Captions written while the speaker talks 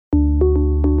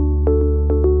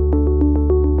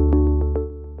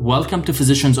Welcome to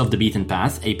Physicians of the Beaten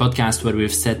Path, a podcast where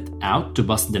we've set out to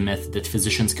bust the myth that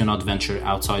physicians cannot venture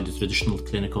outside the traditional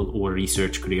clinical or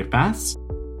research career paths.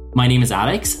 My name is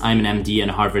Alex. I'm an MD and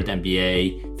a Harvard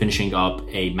MBA, finishing up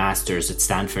a master's at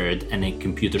Stanford and a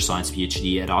computer science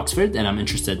PhD at Oxford, and I'm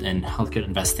interested in healthcare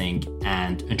investing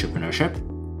and entrepreneurship.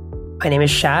 My name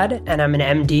is Shad, and I'm an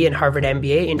MD and Harvard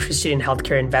MBA interested in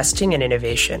healthcare investing and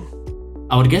innovation.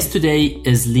 Our guest today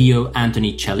is Leo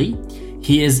Anthony Celi.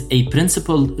 He is a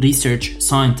principal research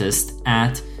scientist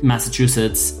at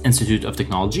Massachusetts Institute of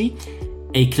Technology,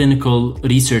 a clinical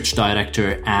research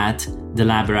director at the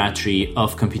Laboratory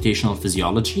of Computational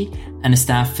Physiology, and a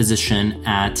staff physician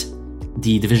at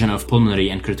the Division of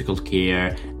Pulmonary and Critical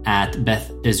Care at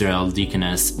Beth Israel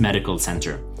Deaconess Medical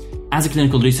Center. As a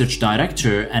clinical research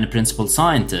director and a principal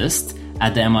scientist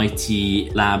at the MIT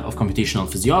Lab of Computational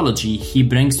Physiology, he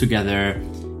brings together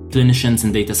clinicians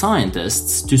and data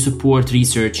scientists to support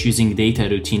research using data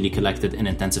routinely collected in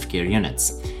intensive care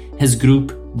units. His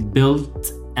group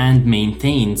built and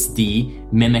maintains the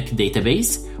MIMIC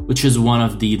database, which is one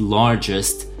of the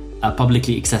largest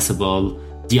publicly accessible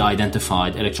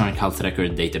de-identified electronic health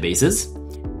record databases.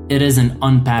 It is an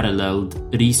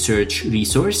unparalleled research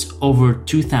resource. Over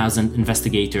 2,000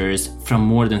 investigators from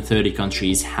more than 30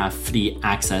 countries have free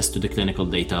access to the clinical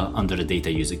data under a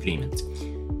data use agreement.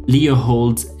 Leo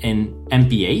holds an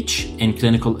MPH in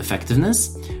clinical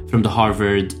effectiveness from the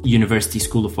Harvard University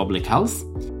School of Public Health,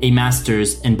 a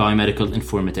master's in biomedical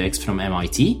informatics from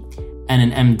MIT,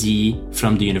 and an MD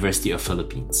from the University of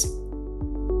Philippines.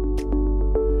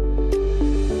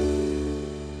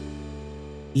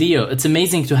 Leo, it's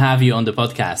amazing to have you on the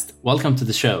podcast. Welcome to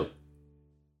the show.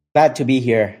 Glad to be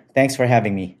here. Thanks for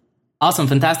having me. Awesome,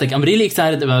 fantastic. I'm really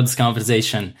excited about this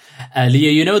conversation.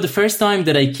 Leo, the first time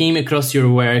that I came across your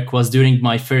work was during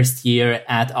my first year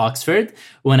at Oxford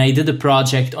when I did a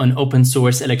project on open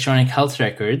source electronic health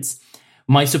records.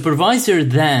 My supervisor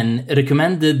then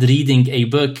recommended reading a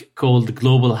book called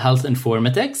Global Health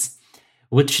Informatics,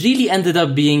 which really ended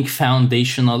up being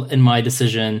foundational in my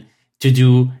decision to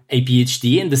do a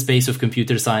PhD in the space of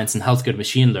computer science and healthcare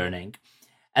machine learning.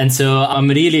 And so I'm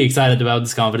really excited about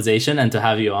this conversation and to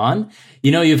have you on.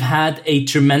 You've had a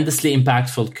tremendously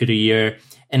impactful career,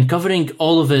 and covering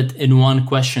all of it in one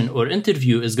question or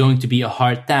interview is going to be a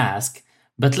hard task,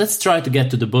 but let's try to get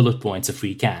to the bullet points if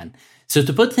we can. So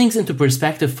to put things into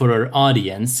perspective for our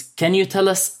audience, can you tell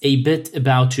us a bit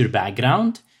about your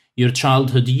background, your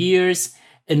childhood years,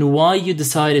 and why you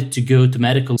decided to go to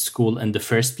medical school in the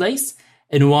first place,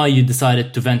 and why you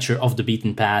decided to venture off the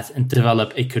beaten path and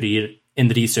develop a career in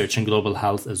research and global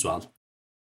health as well?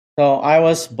 So I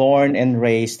was born and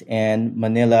raised in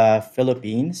Manila,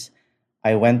 Philippines.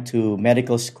 I went to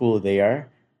medical school there.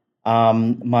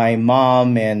 My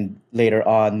mom and later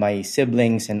on my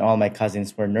siblings and all my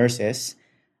cousins were nurses.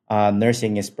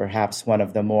 Nursing is perhaps one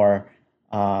of the more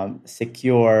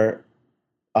secure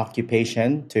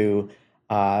occupation to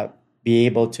be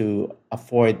able to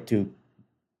afford to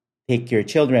take your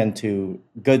children to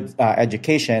good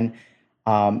education.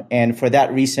 And for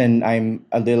that reason, I'm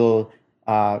a little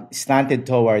slanted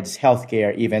towards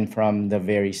healthcare even from the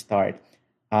very start.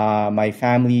 My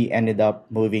family ended up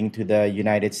moving to the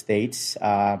United States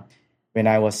when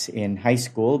I was in high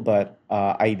school, but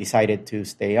I decided to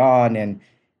stay on and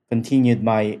continued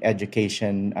my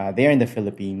education there in the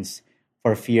Philippines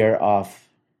for fear of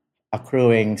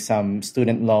accruing some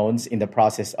student loans in the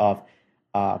process of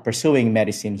pursuing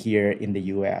medicine here in the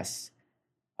U.S.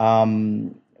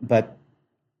 But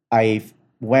I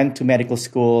went to medical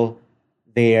school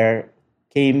there,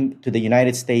 came to the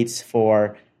United States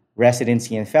for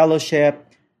residency and fellowship,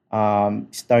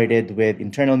 started with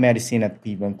internal medicine at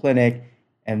Cleveland Clinic,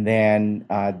 and then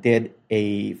did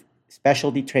a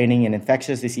specialty training in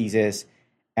infectious diseases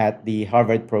at the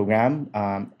Harvard program,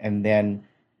 and then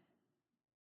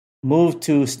moved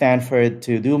to Stanford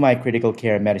to do my critical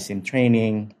care medicine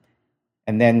training,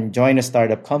 and then joined a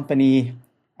startup company.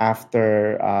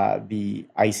 After the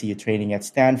ICU training at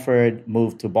Stanford,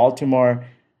 moved to Baltimore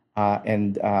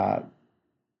and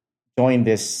joined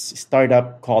this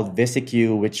startup called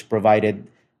VisiQ, which provided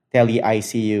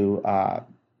tele-ICU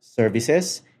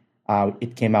services.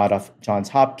 It came out of Johns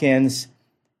Hopkins.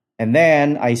 And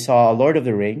then I saw Lord of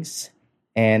the Rings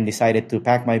and decided to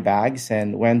pack my bags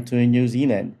and went to New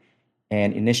Zealand.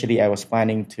 And initially I was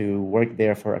planning to work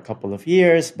there for a couple of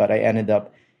years, but I ended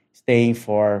up staying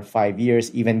for 5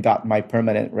 years, even got my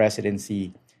permanent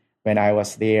residency when I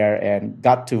was there and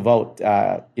got to vote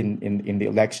in the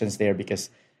elections there because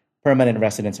permanent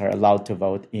residents are allowed to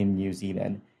vote in New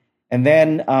Zealand. And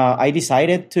then I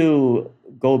decided to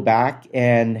go back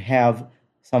and have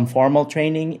some formal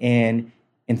training in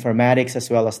informatics as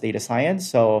well as data science.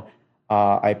 So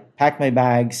I packed my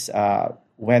bags,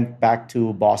 went back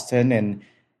to Boston and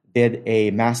did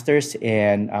a master's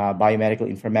in biomedical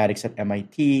informatics at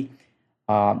MIT,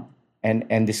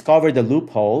 and discovered a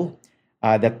loophole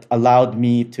that allowed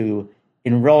me to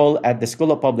enroll at the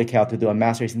School of Public Health to do a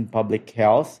master's in public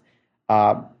health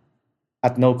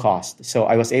at no cost. So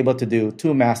I was able to do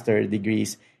 2 master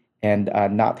degrees and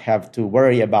not have to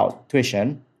worry about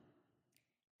tuition.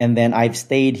 And then I've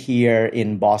stayed here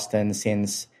in Boston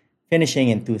since finishing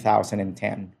in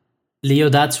 2010. Leo,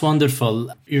 that's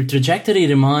wonderful. Your trajectory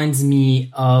reminds me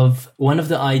of one of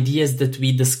the ideas that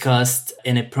we discussed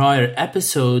in a prior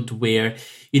episode where,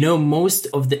 most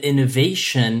of the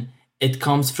innovation, it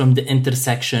comes from the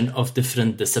intersection of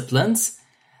different disciplines.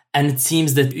 And it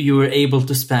seems that you were able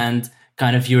to spend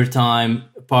kind of your time,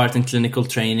 a part in clinical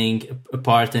training, a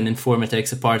part in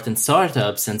informatics, a part in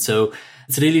startups. And so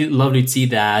it's really lovely to see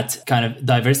that kind of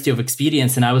diversity of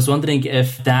experience. And I was wondering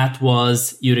if that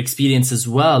was your experience as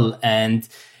well. And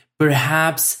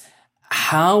perhaps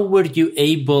how were you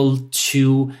able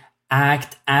to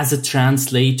act as a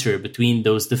translator between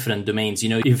those different domains?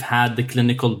 You've had the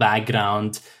clinical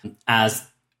background as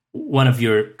one of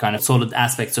your kind of solid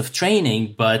aspects of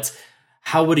training, but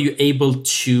how were you able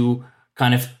to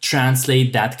kind of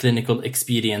translate that clinical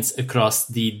experience across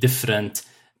the different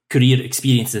career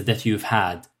experiences that you've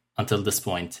had until this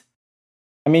point?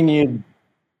 I mean,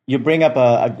 you bring up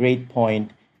a great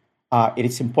point. It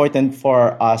is important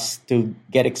for us to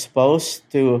get exposed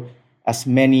to as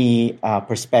many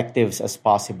perspectives as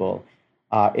possible.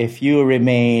 If you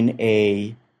remain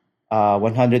a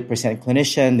 100%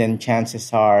 clinician, then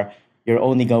chances are you're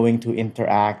only going to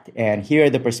interact and hear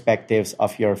the perspectives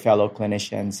of your fellow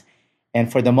clinicians. And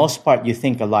for the most part, you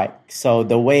think alike. So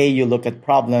the way you look at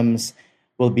problems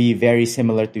will be very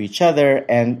similar to each other,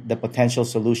 and the potential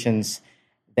solutions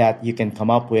that you can come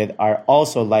up with are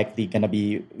also likely going to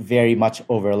be very much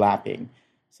overlapping.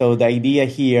 So the idea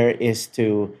here is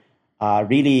to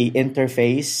really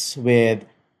interface with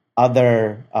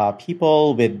other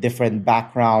people with different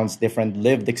backgrounds, different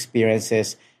lived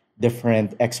experiences,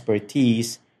 different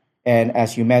expertise. And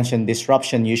as you mentioned,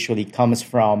 disruption usually comes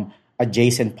from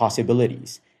adjacent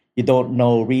possibilities. You don't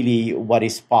know really what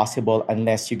is possible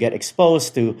unless you get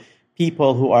exposed to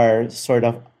people who are sort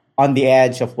of on the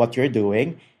edge of what you're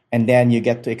doing. And then you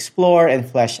get to explore and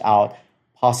flesh out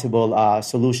possible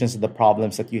solutions to the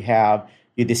problems that you have.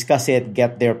 You discuss it,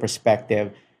 get their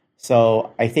perspective.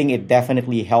 So I think it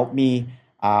definitely helped me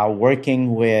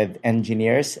working with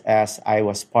engineers as I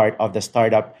was part of the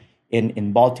startup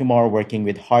in Baltimore, working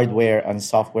with hardware and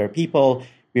software people.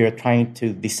 We were trying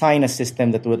to design a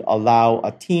system that would allow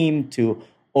a team to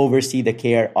oversee the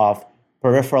care of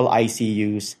peripheral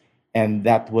ICUs, and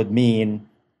that would mean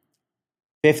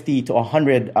 50 to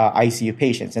 100 ICU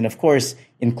patients. And of course,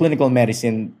 in clinical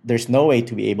medicine, there's no way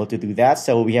to be able to do that.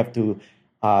 So we have to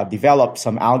develop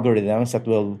some algorithms that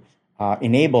will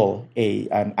enable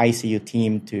an ICU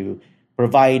team to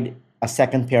provide a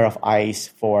second pair of eyes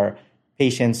for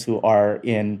patients who are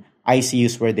in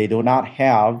ICUs where they do not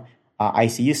have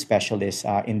ICU specialists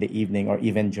in the evening or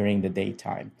even during the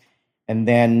daytime. And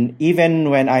then even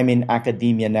when I'm in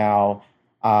academia now,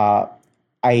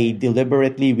 we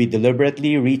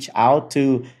deliberately reach out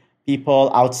to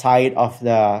people outside of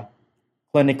the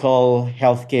clinical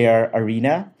healthcare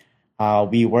arena.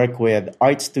 We work with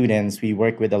art students. We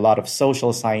work with a lot of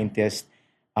social scientists,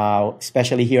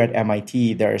 especially here at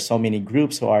MIT. There are so many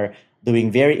groups who are doing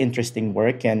very interesting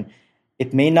work, and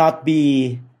it may not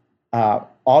be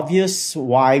obvious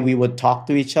why we would talk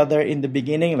to each other in the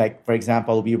beginning. Like, for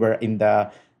example, we were in the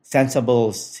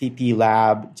Sensible CT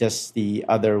lab just the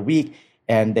other week,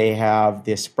 and they have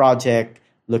this project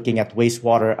looking at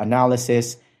wastewater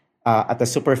analysis. At the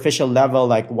superficial level,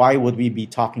 like, why would we be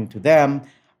talking to them?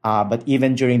 But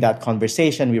even during that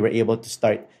conversation, we were able to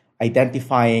start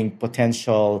identifying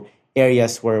potential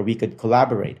areas where we could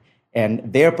collaborate.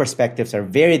 And their perspectives are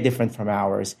very different from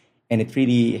ours, and it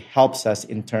really helps us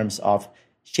in terms of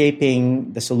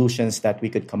shaping the solutions that we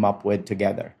could come up with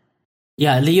together.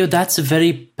 Yeah, Leo, that's a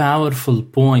very powerful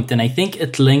point, and I think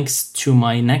it links to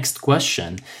my next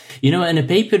question. In a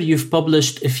paper you've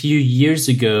published a few years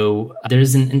ago, there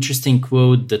is an interesting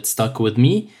quote that stuck with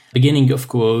me. Beginning of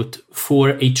quote, "For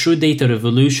a true data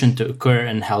revolution to occur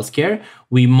in healthcare,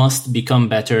 we must become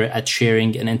better at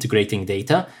sharing and integrating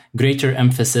data. Greater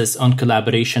emphasis on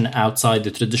collaboration outside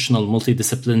the traditional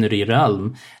multidisciplinary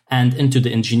realm and into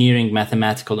the engineering,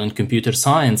 mathematical, and computer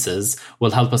sciences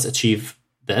will help us achieve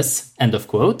this," end of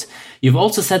quote. You've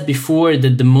also said before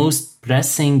that the most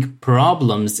pressing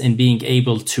problems in being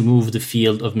able to move the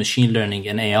field of machine learning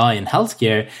and AI in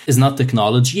healthcare is not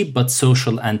technology, but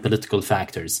social and political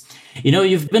factors.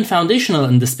 You've been foundational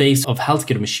in the space of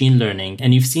healthcare machine learning,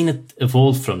 and you've seen it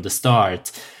evolve from the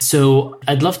start. So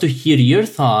I'd love to hear your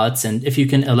thoughts, and if you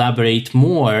can elaborate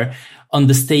more on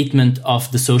the statement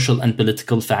of the social and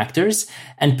political factors,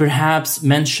 and perhaps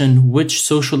mention which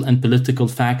social and political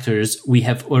factors we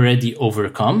have already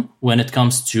overcome when it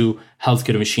comes to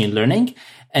healthcare machine learning,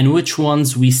 and which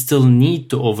ones we still need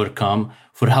to overcome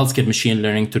for healthcare machine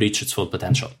learning to reach its full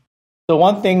potential. So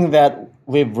one thing that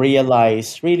we've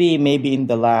realized really maybe in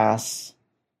the last,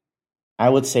 I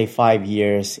would say 5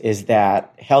 years, is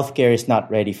that healthcare is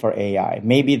not ready for AI.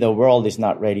 Maybe the world is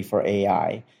not ready for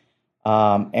AI.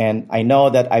 And I know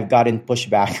that I've gotten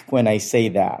pushback when I say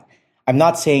that. I'm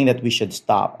not saying that we should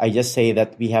stop. I just say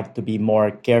that we have to be more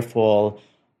careful,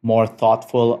 more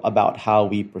thoughtful about how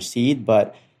we proceed.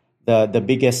 But the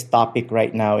biggest topic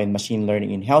right now in machine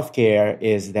learning in healthcare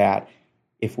is that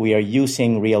if we are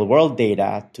using real world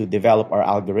data to develop our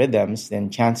algorithms,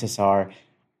 then chances are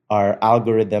our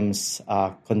algorithms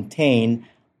contain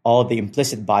all the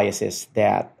implicit biases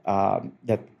that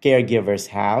caregivers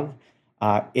have.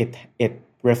 It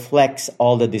reflects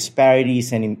all the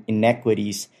disparities and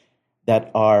inequities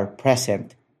that are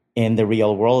present in the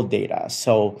real world data.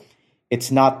 So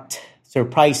it's not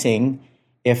surprising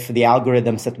if the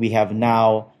algorithms that we have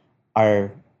now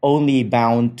are only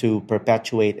bound to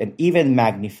perpetuate and even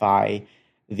magnify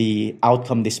the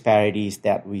outcome disparities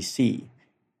that we see.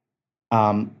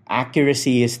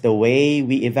 Accuracy is the way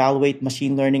we evaluate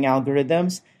machine learning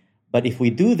algorithms, but if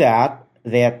we do that,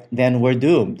 then we're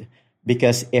doomed.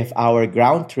 Because if our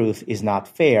ground truth is not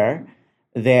fair,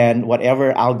 then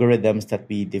whatever algorithms that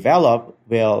we develop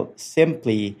will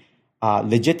simply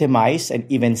legitimize and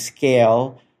even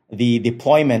scale the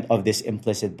deployment of these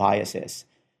implicit biases.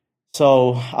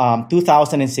 So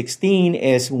 2016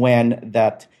 is when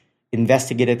that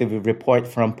investigative report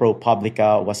from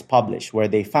ProPublica was published, where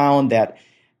they found that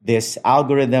this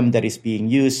algorithm that is being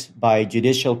used by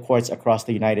judicial courts across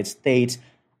the United States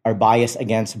are biased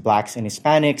against Blacks and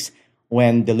Hispanics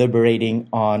when deliberating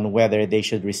on whether they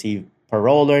should receive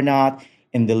parole or not,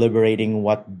 in deliberating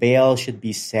what bail should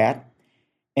be set.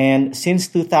 And since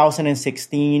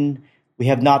 2016, we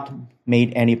have not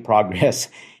made any progress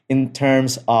in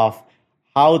terms of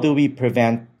how do we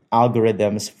prevent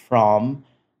algorithms from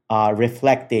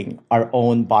reflecting our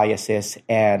own biases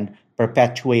and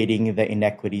perpetuating the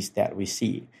inequities that we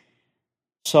see.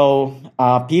 So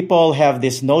people have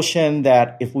this notion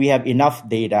that if we have enough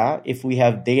data, if we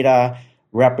have data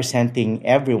representing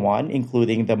everyone,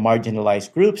 including the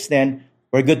marginalized groups, then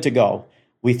we're good to go.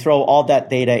 We throw all that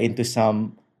data into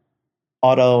some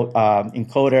auto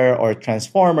encoder or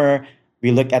transformer.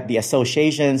 We look at the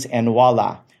associations and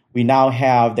voila, we now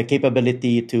have the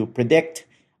capability to predict,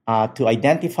 to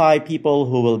identify people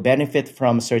who will benefit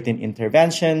from certain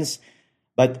interventions.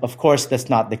 But of course, that's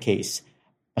not the case.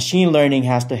 Machine learning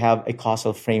has to have a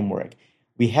causal framework.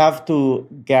 We have to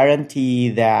guarantee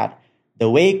that the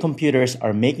way computers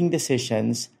are making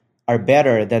decisions are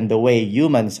better than the way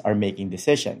humans are making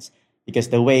decisions, because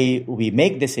the way we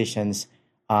make decisions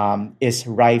is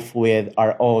rife with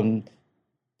our own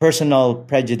personal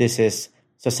prejudices,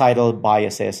 societal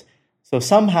biases. So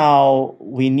somehow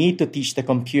we need to teach the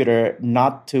computer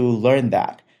not to learn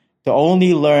that, to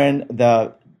only learn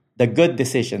the good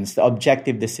decisions, the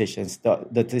objective decisions,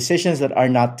 the decisions that are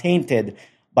not tainted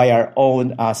by our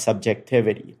own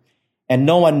subjectivity. And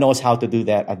no one knows how to do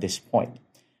that at this point.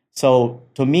 So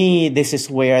to me, this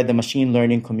is where the machine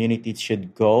learning community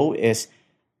should go is,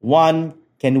 one,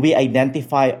 can we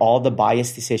identify all the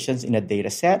biased decisions in a data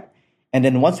set? And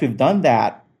then once we've done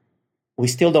that, we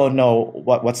still don't know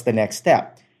what's the next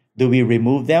step. Do we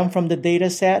remove them from the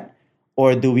data set,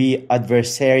 or do we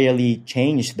adversarially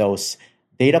change those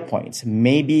data points?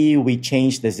 Maybe we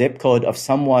change the zip code of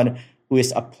someone who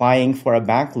is applying for a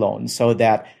bank loan so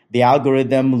that the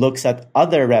algorithm looks at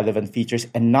other relevant features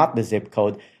and not the zip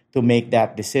code to make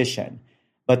that decision.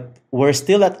 But we're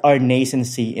still at our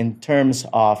nascency in terms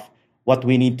of what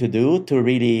we need to do to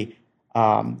really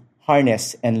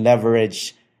harness and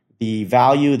leverage the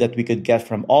value that we could get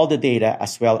from all the data,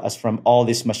 as well as from all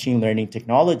these machine learning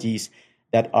technologies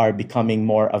that are becoming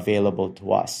more available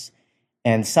to us.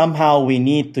 And somehow we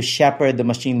need to shepherd the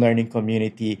machine learning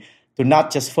community to not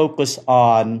just focus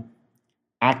on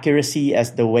accuracy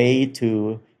as the way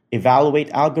to evaluate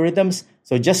algorithms.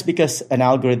 So just because an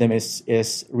algorithm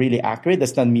is really accurate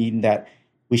does not mean that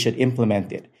we should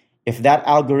implement it. If that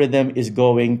algorithm is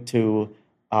going to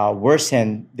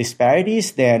worsen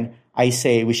disparities, then I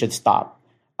say we should stop.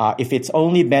 If it's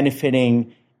only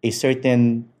benefiting a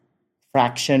certain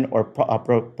fraction or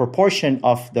proportion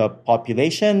of the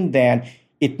population, then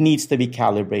it needs to be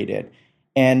calibrated.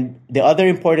 And the other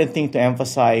important thing to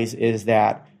emphasize is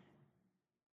that,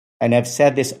 and I've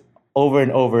said this over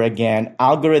and over again,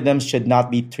 algorithms should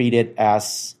not be treated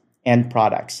as end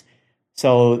products.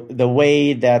 So the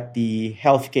way that the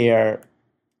healthcare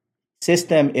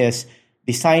system is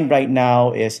designed right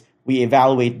now is we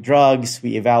evaluate drugs,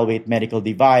 we evaluate medical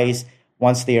device.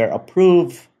 Once they are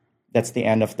approved, that's the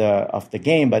end of the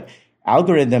game. But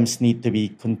algorithms need to be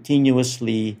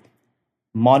continuously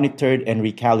monitored and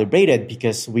recalibrated,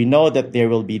 because we know that there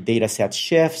will be data set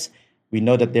shifts, we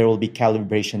know that there will be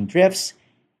calibration drifts,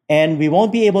 and we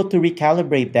won't be able to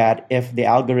recalibrate that if the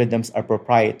algorithms are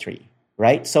proprietary,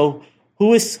 right? So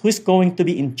who's going to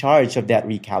be in charge of that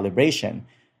recalibration?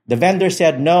 The vendor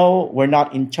said, no, we're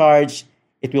not in charge.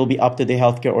 It will be up to the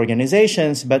healthcare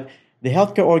organizations, but the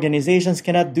healthcare organizations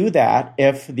cannot do that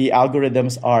if the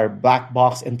algorithms are black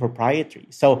box and proprietary.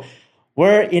 So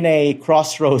we're in a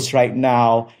crossroads right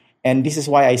now, and this is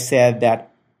why I said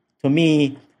that, to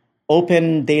me,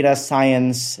 open data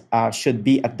science should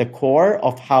be at the core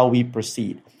of how we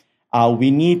proceed.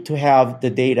 We need to have the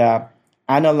data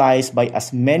analyzed by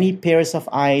as many pairs of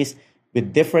eyes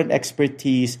with different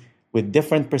expertise, with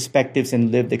different perspectives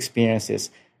and lived experiences,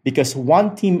 because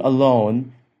one team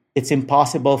alone, it's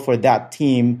impossible for that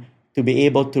team to be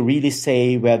able to really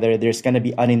say whether there's going to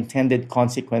be unintended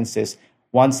consequences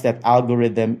once that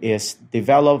algorithm is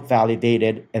developed,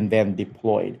 validated, and then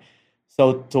deployed.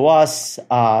 So to us,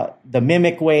 the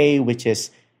Mimic way, which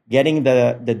is getting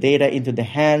the data into the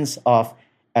hands of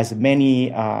as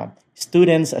many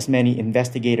students, as many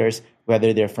investigators,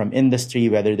 whether they're from industry,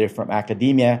 whether they're from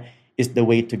academia, is the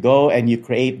way to go. And you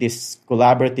create this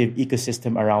collaborative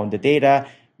ecosystem around the data.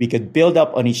 We could build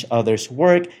up on each other's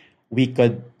work. We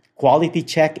could quality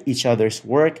check each other's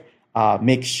work,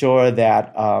 make sure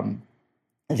that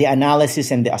the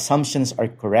analysis and the assumptions are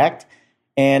correct.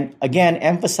 And again,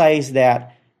 emphasize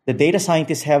that the data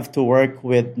scientists have to work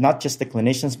with not just the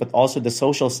clinicians, but also the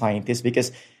social scientists,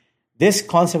 because this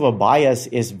concept of bias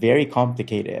is very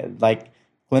complicated. Like,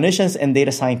 clinicians and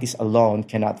data scientists alone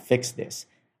cannot fix this.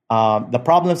 The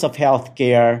problems of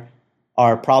healthcare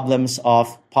are problems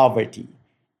of poverty.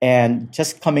 And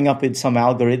just coming up with some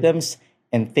algorithms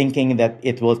and thinking that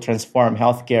it will transform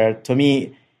healthcare, to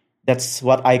me, that's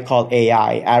what I call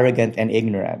AI, arrogant and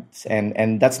ignorant.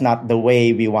 And that's not the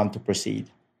way we want to proceed.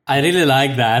 I really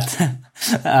like that.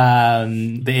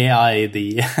 The AI,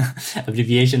 the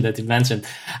abbreviation that you mentioned.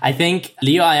 I think,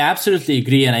 Leo, I absolutely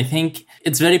agree. And I think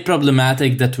it's very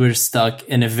problematic that we're stuck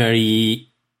in a very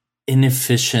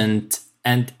inefficient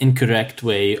and incorrect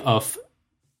way of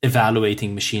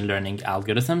evaluating machine learning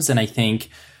algorithms. And I think,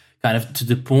 kind of to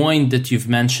the point that you've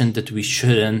mentioned, that we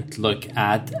shouldn't look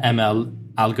at ML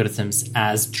algorithms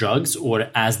as drugs or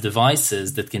as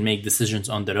devices that can make decisions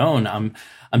on their own.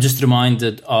 I'm just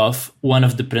reminded of one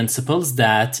of the principles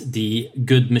that the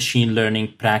good machine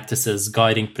learning practices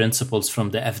guiding principles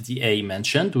from the FDA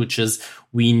mentioned, which is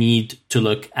we need to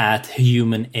look at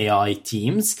human AI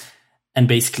teams and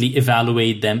basically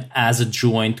evaluate them as a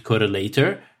joint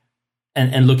correlator,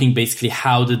 and looking basically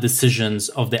how the decisions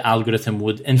of the algorithm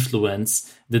would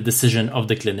influence the decision of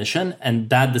the clinician. And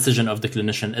that decision of the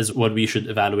clinician is what we should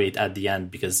evaluate at the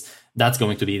end, because that's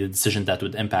going to be the decision that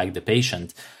would impact the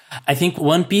patient. I think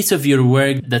one piece of your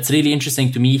work that's really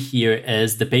interesting to me here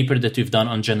is the paper that you've done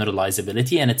on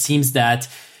generalizability. And it seems that,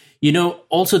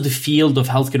 also the field of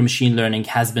healthcare machine learning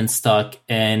has been stuck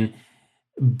in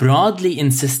broadly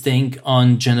insisting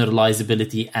on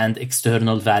generalizability and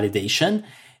external validation.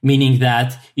 Meaning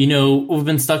that, we've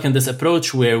been stuck in this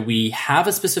approach where we have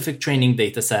a specific training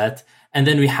data set, and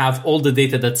then we have all the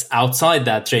data that's outside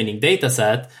that training data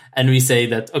set. And we say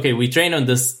that, okay, we train on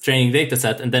this training data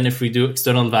set. And then if we do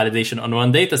external validation on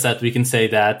one data set, we can say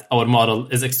that our model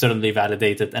is externally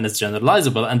validated and it's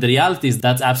generalizable. And the reality is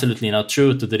that's absolutely not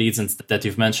true, to the reasons that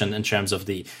you've mentioned in terms of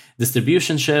the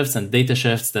distribution shifts and data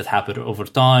shifts that happen over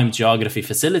time, geography,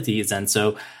 facilities. And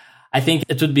so I think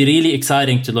it would be really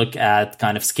exciting to look at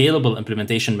kind of scalable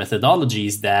implementation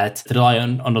methodologies that rely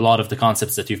on a lot of the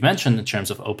concepts that you've mentioned in terms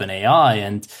of OpenAI,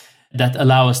 and that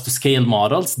allow us to scale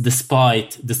models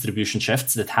despite distribution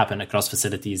shifts that happen across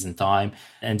facilities and time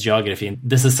and geography. And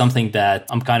this is something that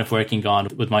I'm kind of working on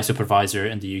with my supervisor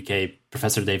in the UK,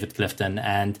 Professor David Clifton,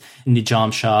 and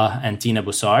Nijam Shah and Tina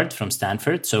Boussard from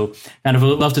Stanford. So kind of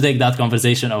would love to take that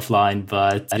conversation offline,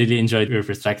 but I really enjoyed your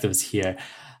perspectives here.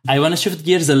 I want to shift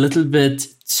gears a little bit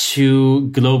to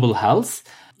global health.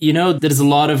 There's a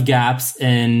lot of gaps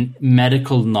in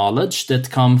medical knowledge that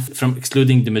come from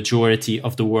excluding the majority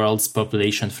of the world's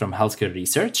population from healthcare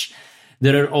research.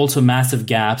 There are also massive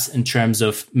gaps in terms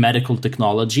of medical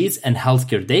technologies and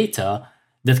healthcare data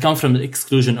that come from the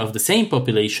exclusion of the same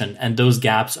population, and those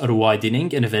gaps are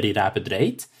widening in a very rapid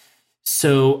rate.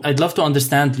 So I'd love to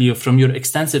understand, Leo, from your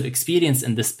extensive experience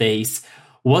in the space,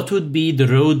 what would be the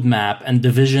roadmap and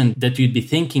the vision that you'd be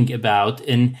thinking about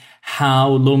in how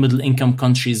low-middle income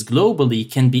countries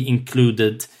globally can be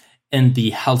included in the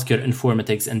healthcare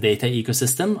informatics and data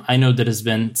ecosystem? I know there has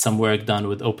been some work done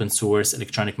with open source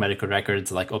electronic medical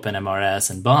records like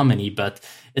OpenMRS and Bahmani, but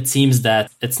it seems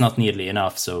that it's not nearly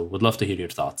enough. So would love to hear your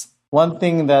thoughts. One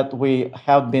thing that we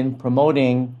have been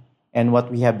promoting and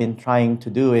what we have been trying to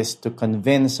do is to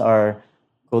convince our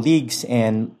colleagues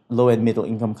in low and middle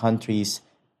income countries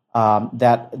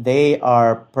that they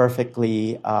are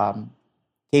perfectly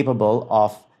capable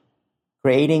of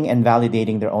creating and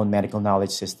validating their own medical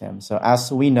knowledge system. So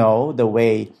as we know, the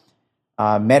way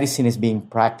medicine is being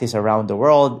practiced around the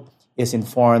world is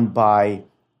informed by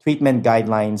treatment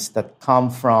guidelines that come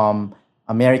from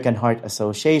American Heart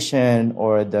Association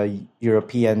or the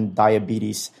European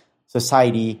Diabetes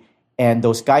Society. And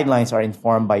those guidelines are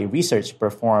informed by research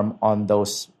performed on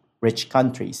those rich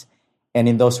countries. And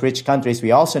in those rich countries,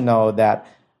 we also know that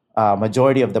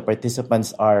majority of the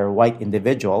participants are white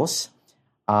individuals.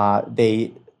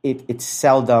 It's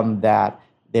seldom that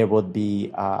there would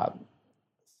be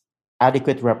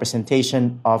adequate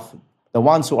representation of the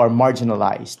ones who are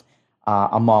marginalized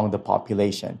among the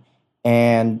population.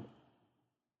 And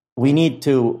we need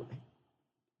to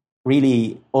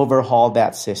really overhaul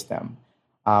that system.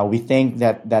 We think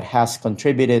that has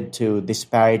contributed to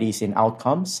disparities in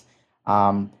outcomes.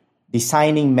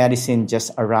 Designing medicine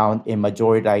just around a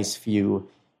majoritized view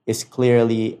is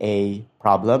clearly a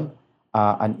problem,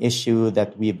 an issue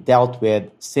that we've dealt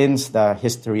with since the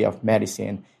history of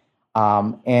medicine.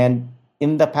 And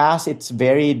in the past, it's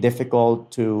very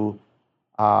difficult to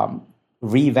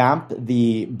revamp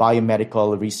the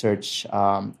biomedical research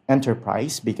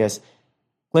enterprise because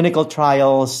clinical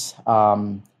trials,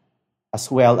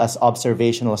 as well as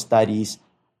observational studies,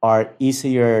 are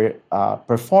easier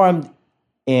performed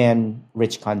in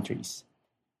rich countries.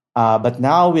 But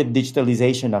now with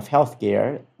digitalization of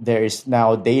healthcare, there is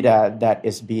now data that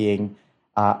is being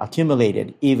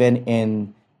accumulated even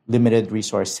in limited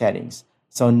resource settings.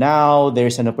 So now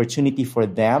there's an opportunity for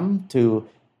them to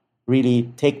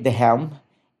really take the helm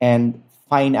and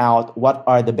find out what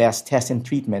are the best tests and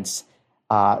treatments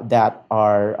that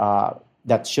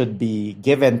should be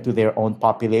given to their own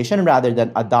population rather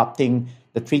than adopting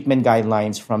the treatment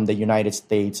guidelines from the United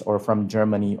States or from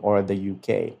Germany or the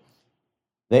UK.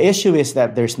 The issue is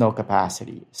that there's no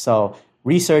capacity. So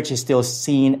research is still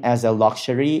seen as a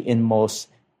luxury in most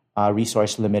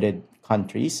resource-limited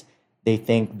countries. They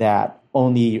think that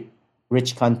only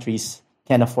rich countries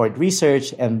can afford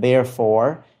research, and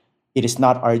therefore it is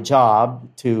not our job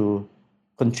to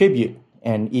contribute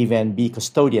and even be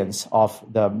custodians of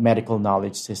the medical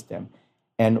knowledge system.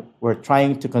 And we're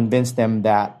trying to convince them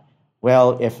that,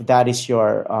 well, if that is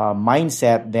your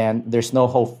mindset, then there's no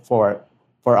hope for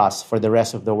us, for the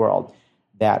rest of the world,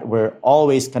 that we're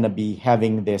always going to be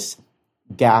having these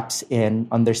gaps in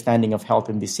understanding of health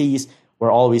and disease.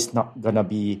 We're always not going to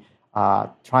be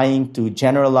trying to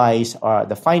generalize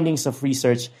the findings of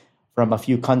research from a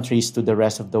few countries to the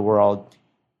rest of the world,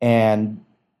 and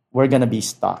we're going to be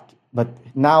stuck. But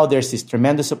now there's this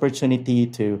tremendous opportunity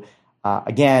to,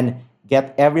 again,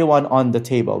 get everyone on the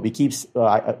table. We keep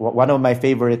one of my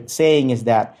favorite saying is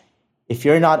that if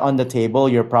you're not on the table,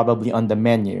 you're probably on the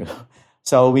menu.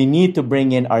 So we need to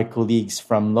bring in our colleagues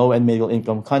from low and middle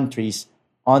income countries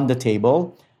on the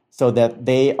table so that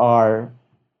they are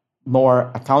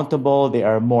more accountable, they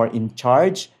are more in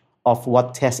charge of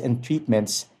what tests and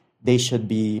treatments they should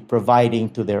be providing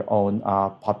to their own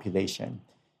population.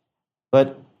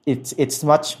 But it's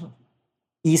much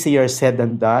easier said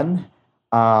than done.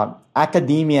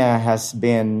 Academia has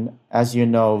been, as you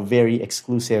know, very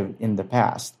exclusive in the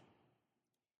past.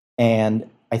 And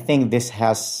I think this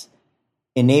has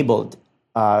enabled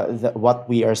what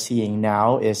we are seeing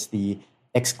now is the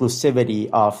exclusivity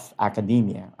of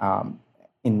academia.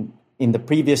 In the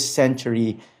previous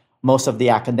century, most of the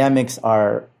academics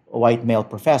are white male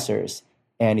professors.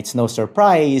 And it's no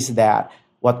surprise that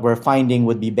what we're finding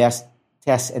would be best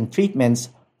tests and treatments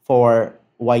for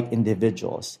white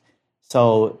individuals.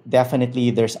 So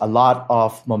definitely there's a lot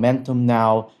of momentum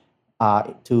now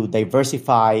to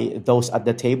diversify those at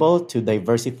the table, to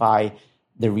diversify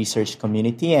the research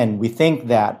community. And we think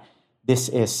that this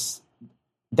is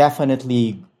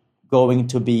definitely going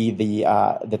to be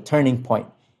the turning point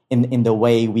in the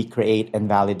way we create and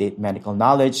validate medical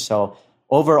knowledge. So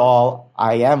overall,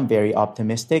 I am very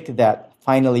optimistic that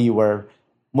finally we're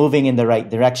moving in the right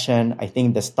direction. I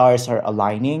think the stars are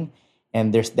aligning,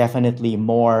 and there's definitely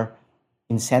more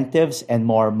incentives and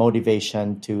more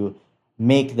motivation to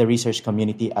make the research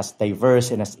community as diverse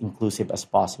and as inclusive as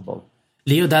possible.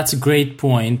 Leo, that's a great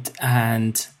point.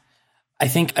 And I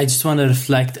think I just want to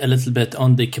reflect a little bit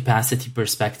on the capacity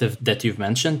perspective that you've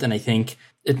mentioned. And I think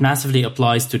it massively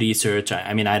applies to research.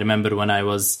 I mean, I remember when I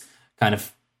was kind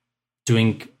of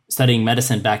studying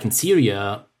medicine back in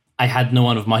Syria, I had no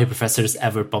one of my professors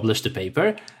ever published a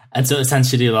paper. And so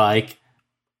essentially, like,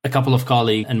 a couple of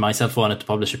colleagues and myself wanted to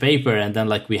publish a paper, and then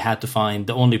we had to find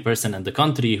the only person in the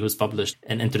country who's published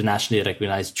an internationally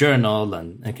recognized journal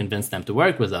and convince them to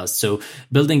work with us. So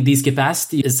building these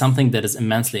capacity is something that is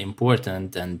immensely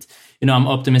important. And, I'm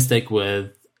optimistic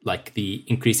with the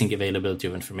increasing availability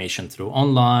of information through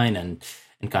online and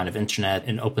kind of internet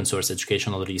and open source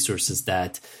educational resources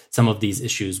that some of these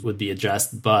issues would be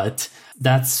addressed. But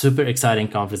that's super exciting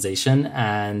conversation,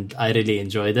 and I really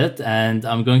enjoyed it. And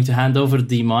I'm going to hand over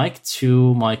the mic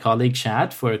to my colleague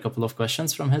Shad for a couple of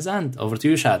questions from his end. Over to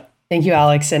you, Shad. Thank you,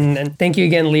 Alex. And thank you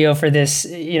again, Leo, for this,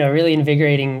 really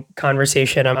invigorating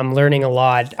conversation. I'm learning a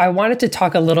lot. I wanted to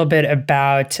talk a little bit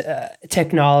about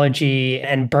technology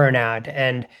and burnout.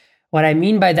 And what I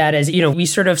mean by that is, we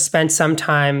sort of spent some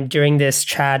time during this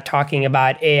chat talking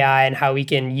about AI and how we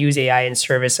can use AI in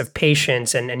service of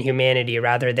patients and humanity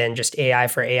rather than just AI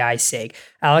for AI's sake.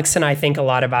 Alex and I think a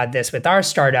lot about this with our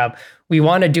startup. We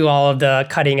want to do all of the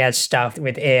cutting edge stuff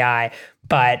with AI,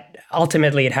 but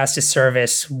ultimately it has to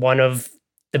service one of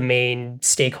the main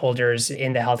stakeholders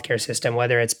in the healthcare system,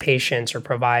 whether it's patients or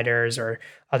providers or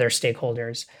other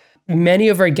stakeholders. Many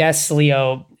of our guests,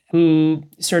 Leo, who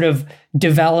sort of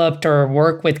developed or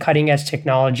work with cutting edge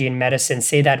technology in medicine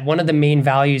say that one of the main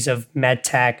values of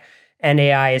medtech and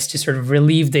AI is to sort of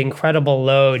relieve the incredible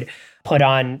load put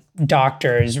on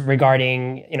doctors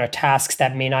regarding, tasks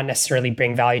that may not necessarily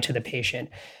bring value to the patient.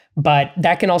 But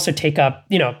that can also take up,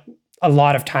 a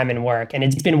lot of time and work. And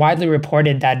it's been widely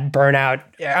reported that burnout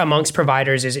amongst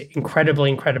providers is incredibly,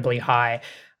 incredibly high.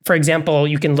 For example,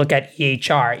 you can look at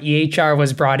EHR. EHR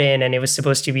was brought in and it was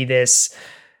supposed to be this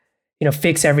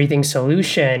fix everything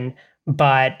solution,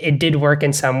 but it did work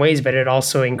in some ways, but it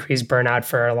also increased burnout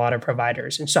for a lot of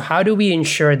providers. And so how do we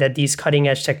ensure that these cutting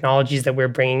edge technologies that we're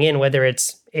bringing in, whether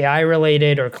it's AI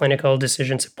related or clinical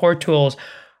decision support tools,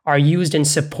 are used in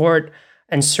support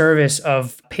and service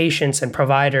of patients and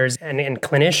providers and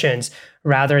clinicians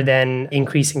rather than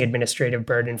increasing administrative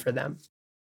burden for them?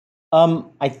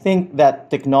 I think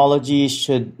that technology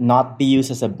should not be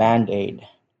used as a Band-Aid.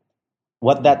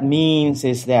 What that means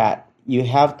is that you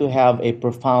have to have a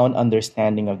profound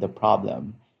understanding of the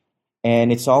problem.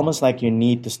 And it's almost like you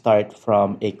need to start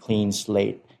from a clean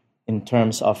slate in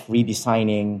terms of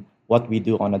redesigning what we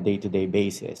do on a day-to-day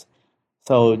basis.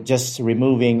 So just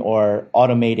removing or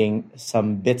automating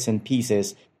some bits and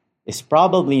pieces is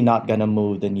probably not going to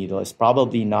move the needle. It's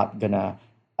probably not going to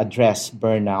address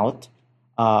burnout.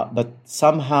 But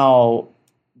somehow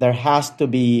there has to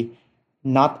be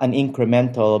not an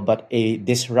incremental, but a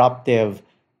disruptive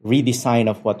redesign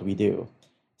of what we do.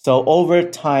 So over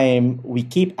time, we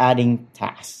keep adding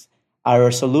tasks. Our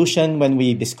solution when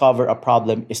we discover a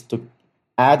problem is to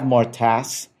add more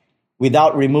tasks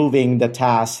without removing the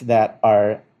tasks that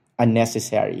are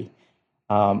unnecessary.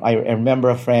 I remember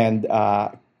a friend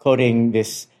quoting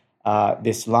this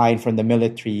line from the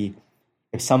military: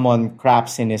 if someone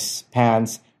craps in his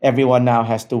pants, everyone now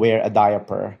has to wear a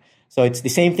diaper. So it's the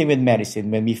same thing with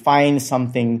medicine. When we find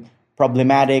something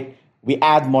problematic, we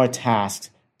add more tasks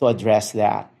to address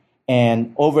that.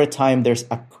 And over time, there's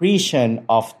accretion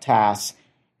of tasks,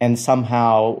 and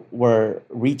somehow we're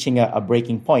reaching a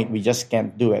breaking point. We just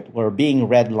can't do it. We're being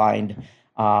redlined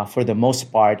for the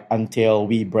most part until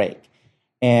we break.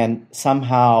 And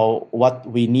somehow what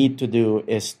we need to do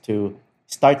is to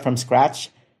start from scratch,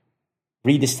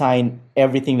 redesign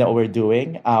everything that we're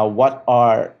doing. What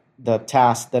are the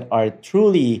tasks that are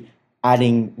truly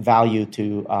adding value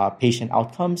to patient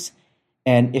outcomes?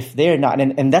 And if they're not,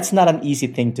 and that's not an easy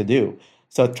thing to do.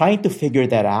 So trying to figure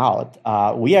that out,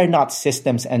 we are not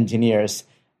systems engineers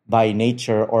by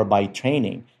nature or by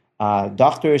training.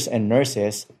 Doctors and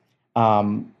nurses,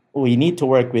 we need to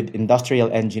work with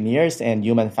industrial engineers and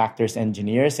human factors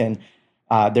engineers. And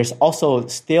there's also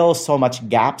still so much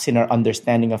gaps in our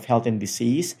understanding of health and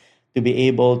disease to be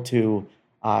able to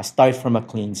start from a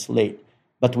clean slate.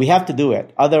 But we have to do it.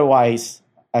 Otherwise,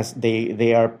 as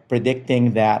they are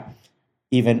predicting that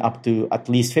even up to at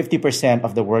least 50%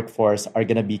 of the workforce are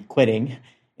going to be quitting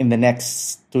in the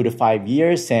next 2 to 5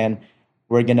 years, and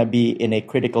we're going to be in a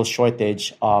critical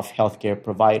shortage of healthcare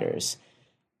providers.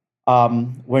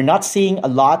 We're not seeing a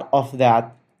lot of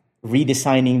that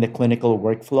redesigning the clinical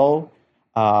workflow.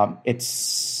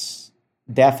 It's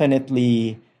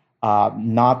definitely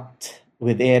not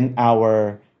within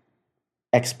our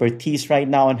expertise right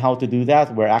now on how to do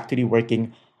that. We're actually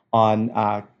working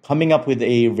on coming up with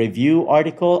a review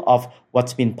article of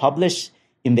what's been published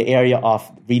in the area of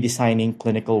redesigning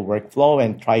clinical workflow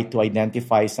and try to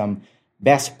identify some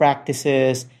best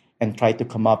practices and try to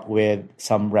come up with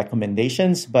some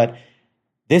recommendations. But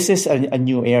this is a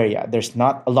new area. There's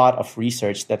not a lot of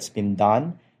research that's been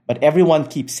done, but everyone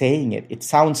keeps saying it. It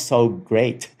sounds so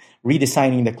great,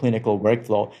 redesigning the clinical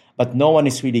workflow, but no one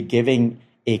is really giving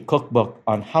a cookbook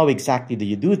on how exactly do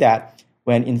you do that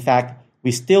when, in fact,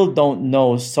 we still don't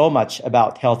know so much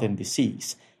about health and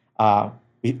disease.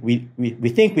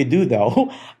 We think we do,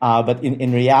 though, but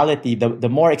in reality, the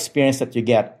more experience that you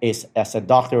get is as a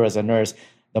doctor or as a nurse,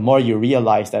 the more you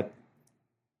realize that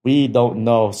we don't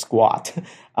know squat.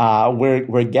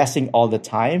 We're guessing all the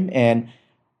time, and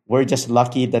we're just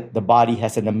lucky that the body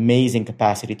has an amazing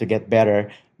capacity to get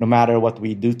better no matter what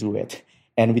we do to it.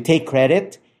 And we take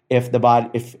credit if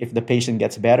the patient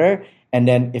gets better, and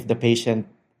then if the patient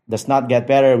does not get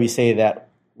better, we say that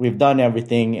we've done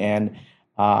everything, and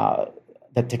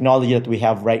the technology that we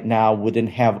have right now wouldn't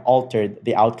have altered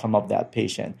the outcome of that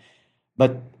patient.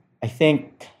 But I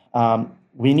think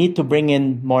we need to bring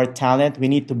in more talent. We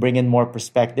need to bring in more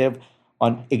perspective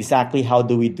on exactly how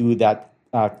do we do that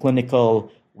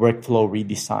clinical workflow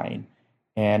redesign.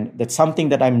 And that's something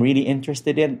that I'm really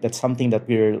interested in. That's something that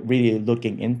we're really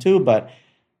looking into, but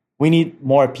we need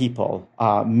more people.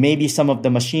 Maybe some of the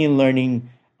machine learning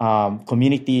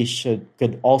community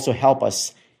could also help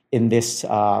us in this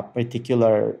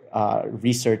particular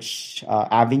research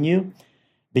avenue,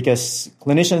 because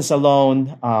clinicians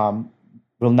alone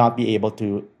will not be able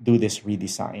to do this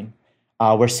redesign.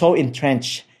 We're so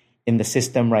entrenched in the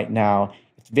system right now.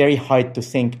 It's very hard to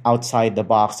think outside the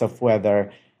box of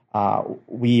whether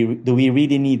we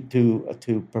really need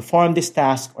to perform this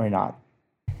task or not.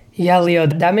 Yeah, Leo,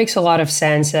 that makes a lot of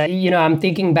sense. I'm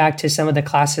thinking back to some of the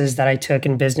classes that I took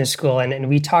in business school, and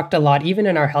we talked a lot, even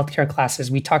in our healthcare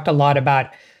classes, we talked a lot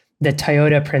about the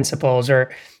Toyota principles, or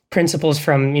principles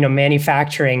from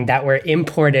manufacturing that were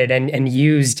imported and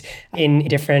used in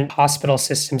different hospital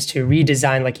systems to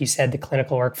redesign, like you said, the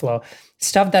clinical workflow.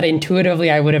 Stuff that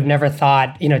intuitively I would have never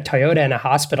thought, Toyota in a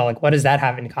hospital, like what does that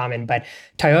have in common? But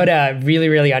Toyota really,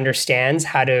 really understands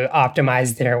how to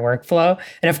optimize their workflow.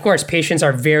 And of course, patients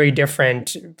are very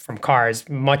different from cars,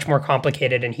 much more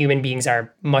complicated, and human beings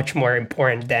are much more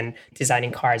important than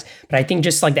designing cars. But I think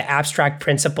just like the abstract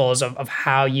principles of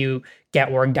how you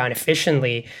get work done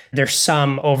efficiently, there's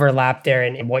some overlap there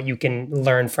in what you can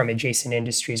learn from adjacent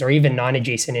industries, or even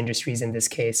non-adjacent industries in this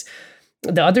case.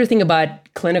 The other thing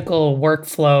about clinical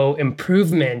workflow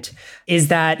improvement is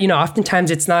that,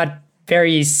 oftentimes it's not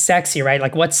very sexy, right?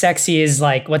 Like what's sexy is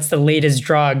like, what's the latest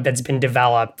drug that's been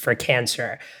developed for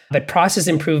cancer? But process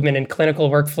improvement and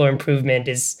clinical workflow improvement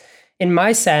is, in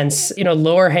my sense,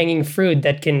 lower hanging fruit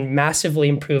that can massively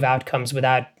improve outcomes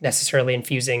without necessarily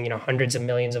infusing, hundreds of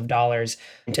millions of dollars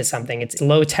into something. It's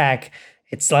low tech,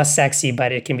 it's less sexy,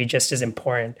 but it can be just as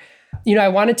important. I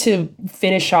wanted to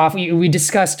finish off. We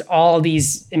discussed all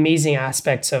these amazing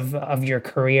aspects of your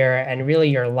career and really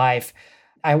your life.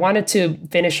 I wanted to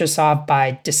finish us off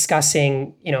by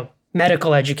discussing,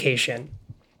 medical education.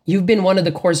 You've been one of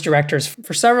the course directors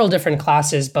for several different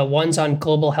classes, but one's on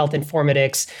global health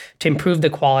informatics to improve the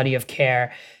quality of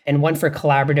care, and one for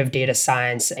collaborative data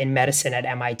science in medicine at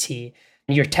MIT.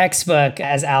 Your textbook,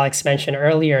 as Alex mentioned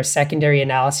earlier, Secondary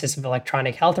Analysis of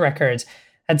Electronic Health Records,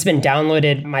 that's been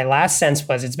downloaded. My last sense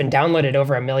was it's been downloaded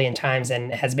over 1 million times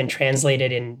and has been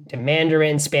translated into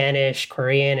Mandarin, Spanish,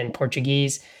 Korean, and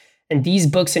Portuguese. And these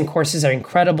books and courses are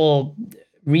incredible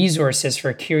resources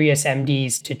for curious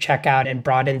MDs to check out and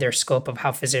broaden their scope of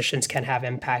how physicians can have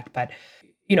impact. But,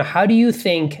 how do you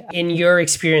think, in your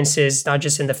experiences, not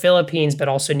just in the Philippines, but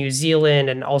also New Zealand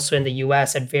and also in the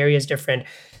US at various different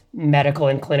medical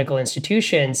and clinical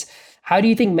institutions, how do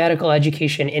you think medical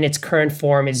education in its current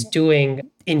form is doing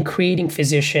in creating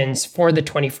physicians for the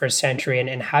 21st century?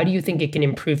 And how do you think it can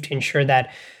improve to ensure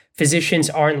that physicians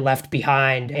aren't left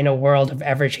behind in a world of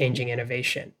ever-changing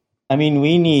innovation? I mean,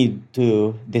 we need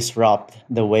to disrupt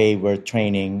the way we're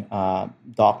training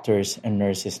doctors and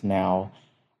nurses now.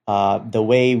 The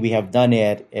way we have done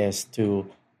it is to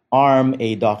arm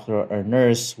a doctor or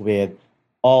nurse with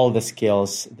all the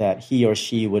skills that he or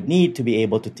she would need to be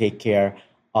able to take care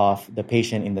of the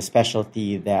patient in the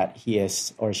specialty that he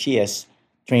is or she is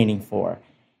training for.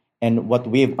 And what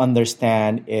we've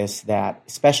understand is that,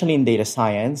 especially in data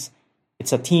science,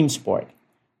 it's a team sport,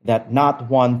 that not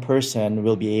one person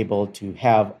will be able to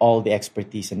have all the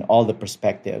expertise and all the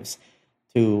perspectives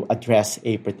to address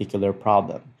a particular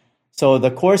problem. So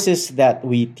the courses that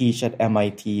we teach at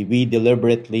MIT, we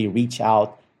deliberately reach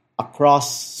out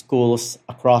across schools,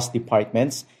 across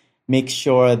departments, make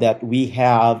sure that we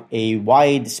have a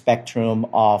wide spectrum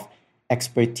of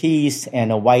expertise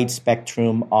and a wide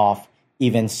spectrum of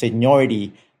even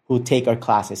seniority who take our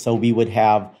classes. So we would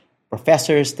have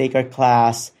professors take our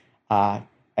class or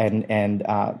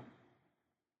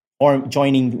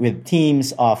joining with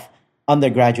teams of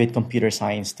undergraduate computer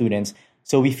science students.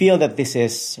 So we feel that this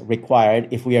is required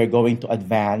if we are going to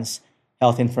advance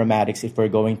health informatics, if we're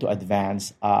going to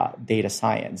advance data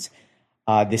science.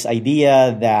 This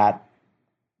idea that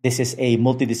this is a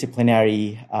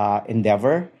multidisciplinary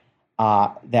endeavor,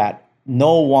 that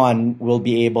no one will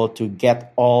be able to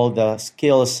get all the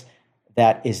skills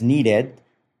that is needed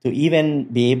to even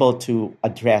be able to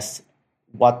address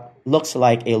what looks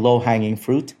like a low-hanging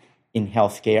fruit in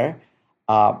healthcare.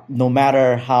 No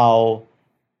matter how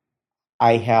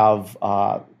I have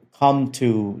come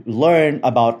to learn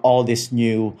about all these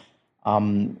new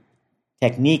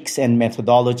techniques and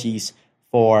methodologies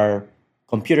for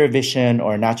computer vision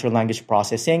or natural language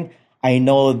processing, I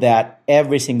know that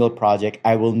every single project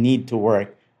I will need to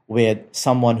work with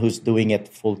someone who's doing it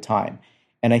full time.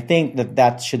 And I think that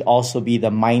that should also be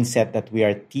the mindset that we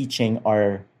are teaching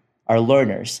our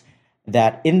learners,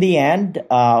 that in the end,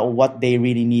 what they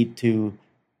really need to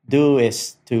do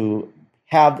is to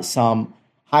have some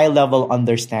high-level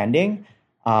understanding,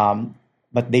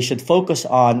 but they should focus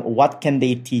on what can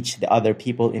they teach the other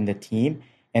people in the team,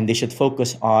 and they should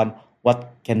focus on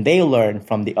what can they learn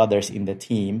from the others in the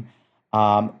team.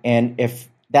 And if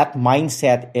that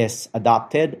mindset is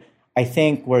adopted, I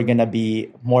think we're going to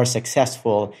be more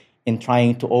successful in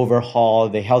trying to overhaul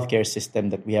the healthcare system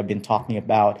that we have been talking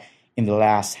about in the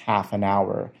last half an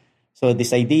hour. So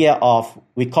this idea of,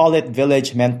 we call it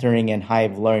village mentoring and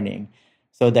hive learning.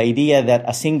 So the idea that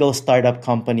a single startup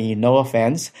company, no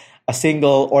offense, a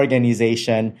single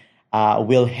organization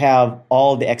will have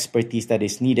all the expertise that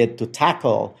is needed to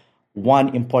tackle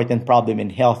one important problem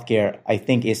in healthcare, I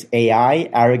think, is AI,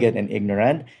 arrogant and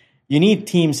ignorant. You need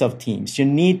teams of teams. You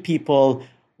need people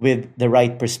with the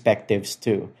right perspectives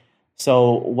too.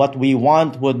 So what we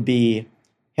want would be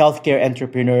healthcare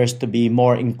entrepreneurs to be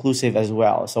more inclusive as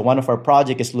well. So one of our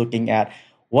projects is looking at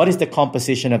what is the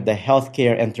composition of the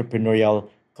healthcare entrepreneurial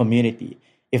community.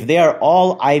 If they are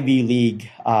all Ivy League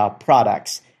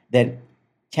products, then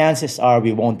chances are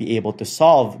we won't be able to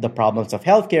solve the problems of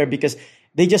healthcare because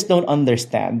they just don't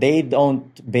understand. They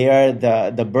don't bear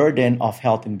the burden of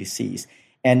health and disease.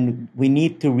 And we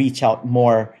need to reach out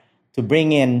more to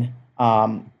bring in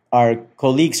our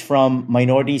colleagues from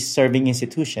minority serving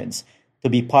institutions to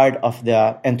be part of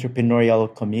the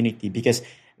entrepreneurial community because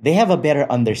they have a better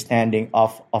understanding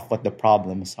of what the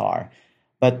problems are.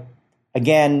 But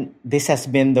again, this has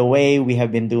been the way we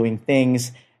have been doing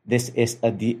things. This is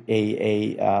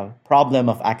a problem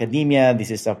of academia.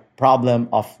 This is a problem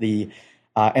of the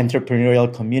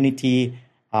entrepreneurial community.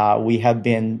 We have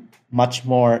been much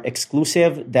more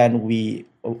exclusive than we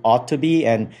ought to be.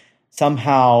 And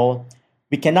somehow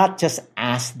we cannot just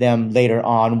ask them later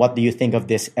on, what do you think of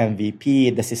this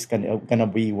MVP? This is going to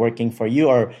be working for you.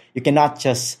 Or you cannot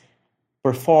just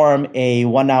perform a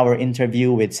 1-hour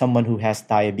interview with someone who has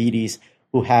diabetes,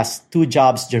 who has 2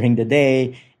 jobs during the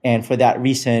day, and for that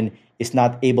reason is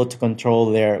not able to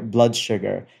control their blood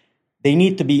sugar. They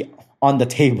need to be on the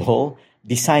table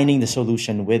designing the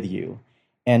solution with you.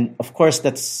 And of course,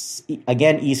 that's,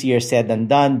 again, easier said than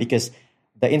done because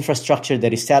the infrastructure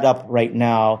that is set up right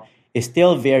now is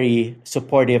still very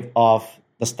supportive of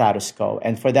the status quo.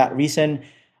 And for that reason,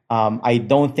 I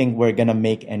don't think we're going to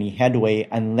make any headway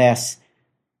unless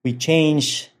we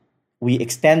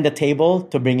extend the table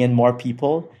to bring in more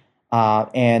people,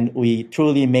 and we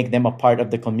truly make them a part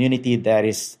of the community that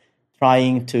is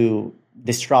trying to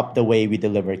disrupt the way we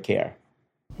deliver care.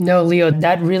 No, Leo,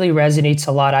 that really resonates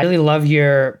a lot. I really love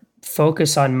your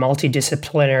focus on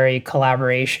multidisciplinary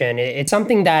collaboration. It's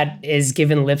something that is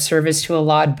given lip service to a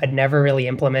lot, but never really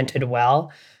implemented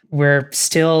well. We're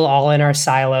still all in our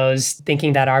silos,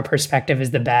 thinking that our perspective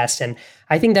is the best. And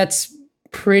I think that's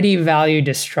pretty value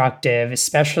destructive,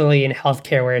 especially in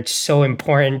healthcare where it's so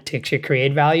important to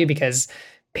create value because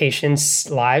patients'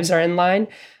 lives are in line.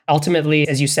 Ultimately,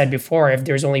 as you said before, if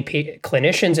there's only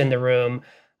clinicians in the room,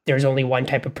 there's only one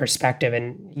type of perspective,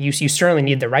 and you certainly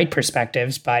need the right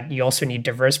perspectives, but you also need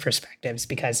diverse perspectives,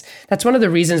 because that's one of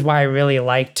the reasons why I really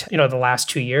liked, the last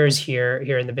 2 years here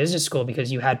in the business school,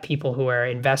 because you had people who are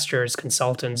investors,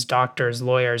 consultants, doctors,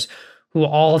 lawyers, who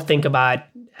all think about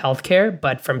healthcare,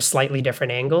 but from slightly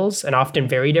different angles, and often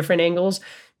very different angles,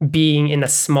 being in a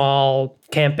small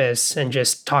campus and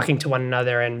just talking to one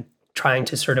another and trying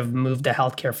to sort of move the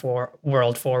healthcare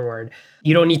world forward.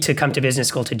 You don't need to come to business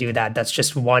school to do that. That's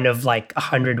just one of like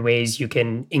 100 ways you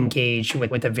can engage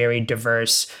with a very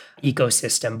diverse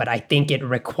ecosystem. But I think it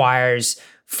requires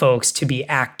folks to be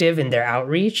active in their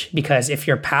outreach, because if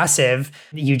you're passive,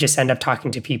 you just end up talking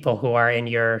to people who are in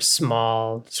your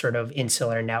small sort of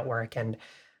insular network. And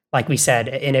like we said,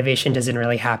 innovation doesn't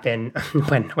really happen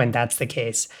when that's the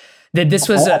case. This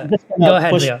was I'm just go gonna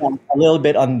ahead, push Leo. a little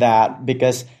bit on that,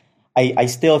 because I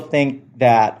still think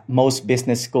that most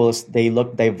business schools, they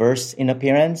look diverse in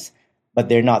appearance, but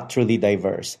they're not truly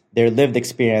diverse. Their lived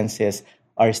experiences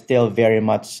are still very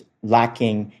much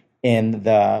lacking in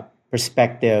the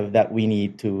perspective that we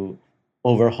need to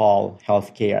overhaul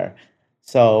healthcare.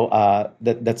 So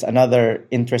that's another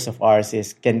interest of ours,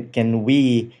 is can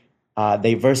we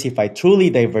truly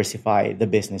diversify the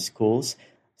business schools?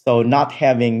 So not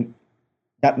having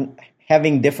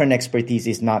different expertise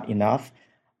is not enough.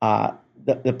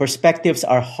 The perspectives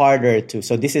are harder to.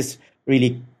 So this is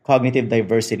really cognitive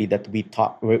diversity that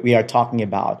we are talking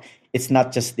about. It's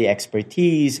not just the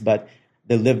expertise, but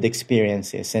the lived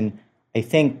experiences. And I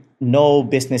think no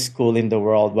business school in the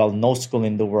world, no school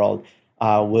in the world,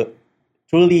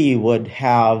 would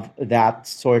have that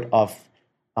sort of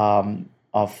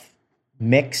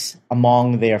mix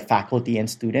among their faculty and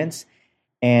students.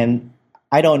 And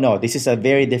I don't know. This is a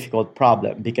very difficult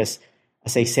problem because,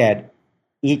 as I said,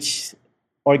 each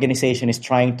organization is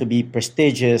trying to be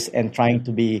prestigious and trying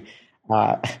to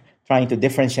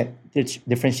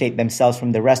differentiate themselves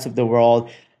from the rest of the world,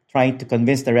 trying to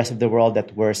convince the rest of the world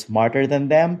that we're smarter than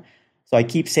them. So I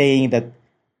keep saying that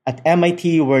at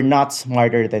MIT, we're not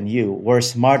smarter than you. We're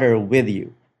smarter with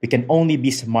you. We can only be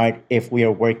smart if we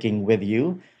are working with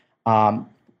you.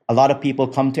 A lot of people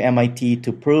come to MIT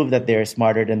to prove that they're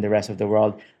smarter than the rest of the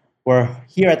world. We're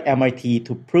here at MIT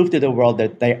to prove to the world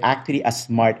that they're actually as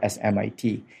smart as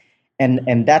MIT.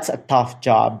 And that's a tough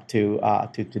job to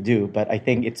do. But I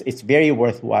think it's very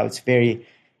worthwhile. It's very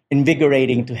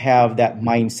invigorating to have that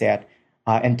mindset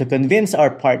and to convince our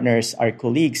partners, our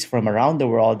colleagues from around the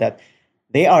world that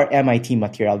they are MIT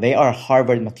material, they are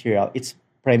Harvard material. It's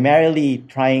primarily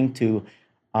trying to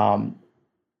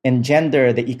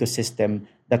engender the ecosystem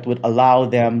that would allow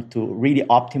them to really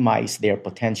optimize their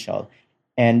potential.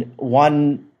 And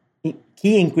one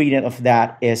key ingredient of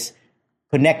that is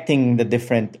connecting the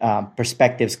different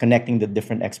perspectives, connecting the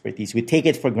different expertise. We take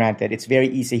it for granted. It's very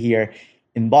easy here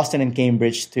in Boston and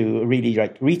Cambridge to really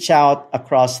reach out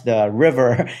across the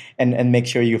river and make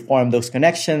sure you form those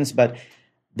connections. But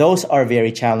those are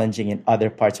very challenging in other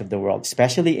parts of the world,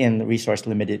 especially in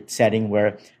resource-limited setting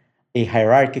where a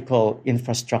hierarchical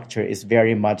infrastructure is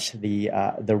very much the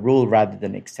rule rather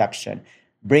than exception.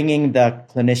 Bringing the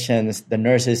clinicians, the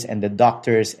nurses, and the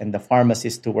doctors and the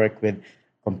pharmacists to work with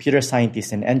computer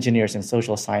scientists and engineers and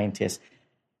social scientists,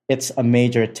 it's a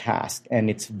major task, and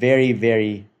it's very,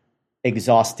 very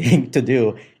exhausting to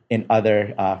do in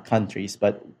other countries.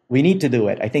 But we need to do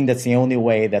it. I think that's the only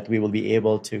way that we will be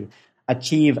able to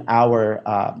achieve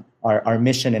our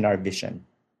mission and our vision.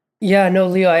 Yeah, no,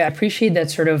 Leo, I appreciate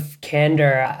that sort of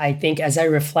candor. I think as I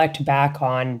reflect back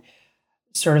on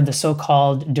sort of the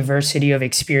so-called diversity of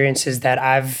experiences that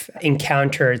I've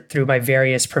encountered through my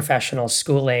various professional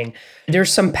schooling,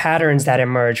 there's some patterns that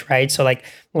emerge, right? So like,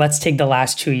 let's take the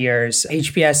last 2 years.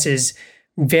 HBS is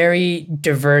very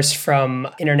diverse from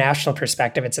international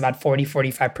perspective. It's about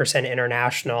 45%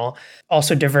 international,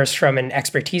 also diverse from an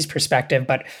expertise perspective.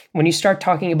 But when you start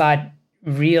talking about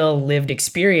real lived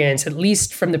experience, at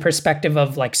least from the perspective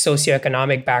of like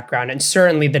socioeconomic background, and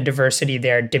certainly the diversity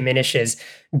there diminishes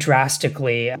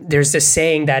drastically. There's this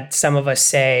saying that some of us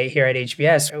say here at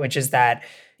HBS, which is that,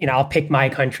 I'll pick my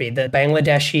country. The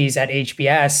Bangladeshis at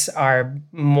HBS are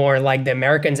more like the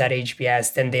Americans at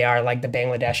HBS than they are like the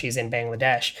Bangladeshis in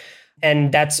Bangladesh.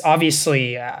 And that's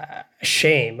obviously a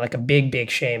shame, like a big, big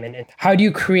shame. And how do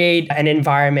you create an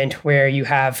environment where you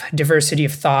have diversity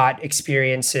of thought,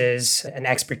 experiences, and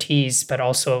expertise, but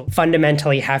also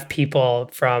fundamentally have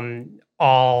people from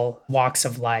all walks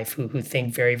of life who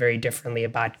think very, very differently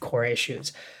about core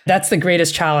issues? That's the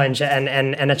greatest challenge, and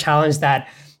a challenge that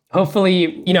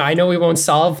Hopefully, I know we won't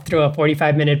solve through a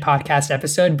 45-minute podcast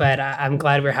episode, but I'm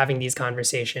glad we're having these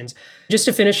conversations. Just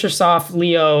to finish us off,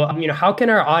 Leo, how can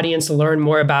our audience learn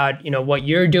more about, what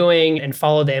you're doing and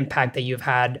follow the impact that you've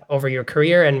had over your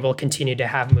career and will continue to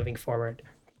have moving forward?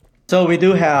 So we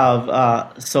do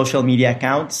have social media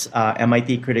accounts,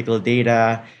 MIT Critical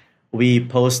Data. We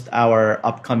post our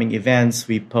upcoming events.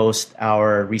 We post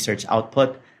our research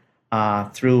output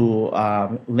through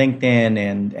LinkedIn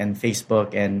and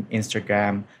Facebook and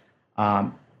Instagram.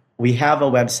 We have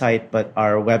a website, but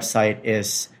our website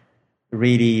is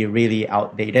really, really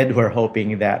outdated. We're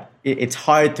hoping that it's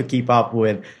hard to keep up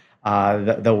with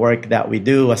the work that we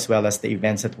do as well as the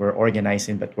events that we're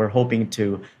organizing, but we're hoping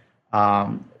to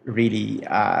really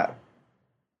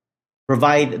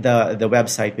provide the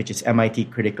website, which is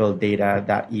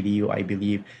mitcriticaldata.edu, I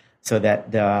believe, so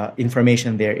that the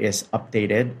information there is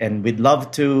updated. And we'd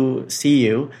love to see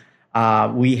you.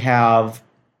 We have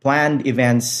planned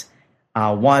events,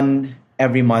 one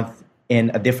every month in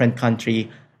a different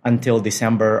country until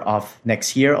December of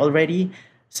next year already.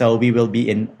 So we will be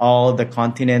in all the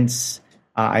continents.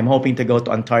 I'm hoping to go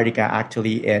to Antarctica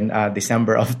actually in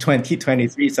December of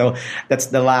 2023. So that's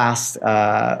the last,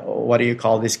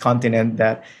 continent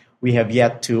that we have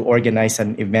yet to organize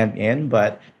an event in.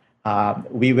 But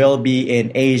we will be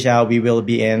in Asia, we will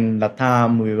be in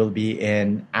Latam, we will be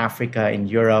in Africa, in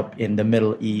Europe, in the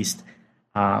Middle East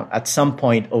at some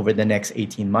point over the next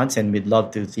 18 months. And we'd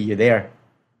love to see you there.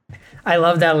 I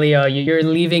love that, Leo. You're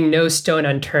leaving no stone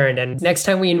unturned. And next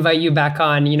time we invite you back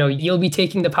on, you'll be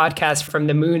taking the podcast from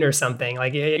the moon or something.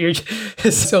 Like you're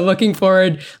so looking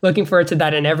forward to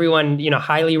that. And everyone,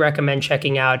 highly recommend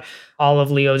checking out all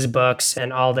of Leo's books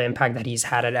and all the impact that he's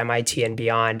had at MIT and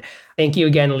beyond. Thank you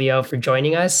again, Leo, for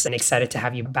joining us, and excited to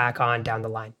have you back on down the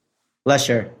line.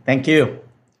 Pleasure. Thank you.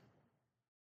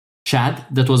 Chad,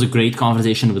 that was a great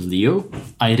conversation with Leo.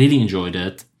 I really enjoyed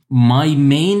it. My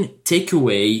main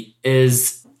takeaway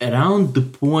is around the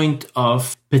point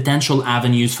of potential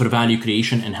avenues for value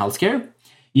creation in healthcare.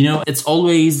 It's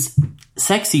always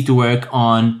sexy to work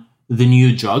on the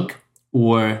new drug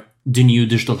or the new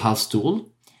digital health tool.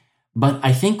 But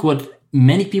I think what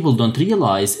many people don't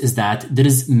realize is that there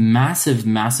is massive,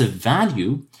 massive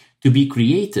value to be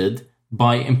created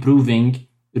by improving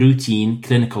routine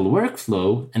clinical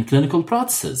workflow and clinical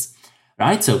processes.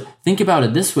 Right? So think about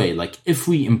it this way, like if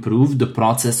we improve the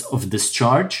process of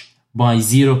discharge by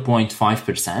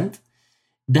 0.5%,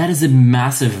 that is a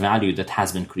massive value that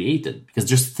has been created, because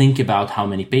just think about how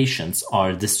many patients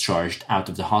are discharged out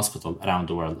of the hospital around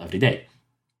the world every day.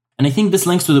 And I think this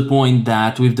links to the point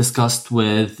that we've discussed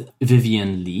with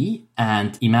Vivian Lee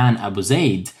and Iman Abu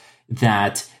Zaid,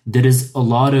 that there is a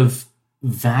lot of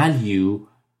value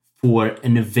for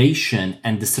innovation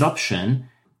and disruption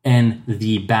and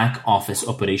the back office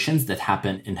operations that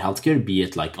happen in healthcare, be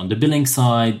it like on the billing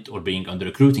side or being on the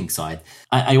recruiting side.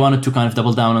 I wanted to kind of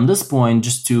double down on this point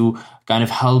just to kind of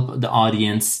help the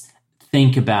audience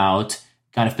think about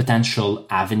kind of potential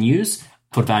avenues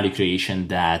for value creation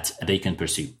that they can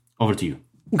pursue. Over to you.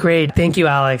 Great. Thank you,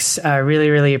 Alex. I really,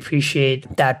 really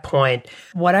appreciate that point.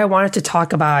 What I wanted to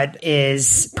talk about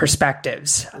is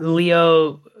perspectives.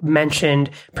 Leo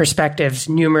mentioned perspectives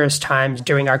numerous times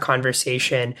during our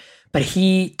conversation, but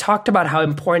he talked about how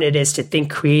important it is to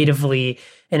think creatively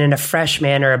and in a fresh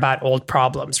manner about old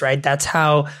problems, right? That's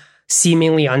how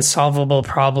seemingly unsolvable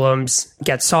problems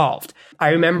get solved. I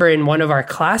remember in one of our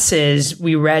classes,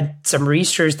 we read some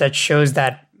research that shows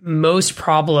that most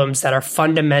problems that are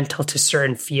fundamental to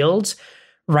certain fields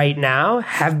right now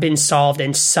have been solved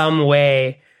in some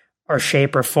way or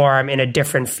shape or form in a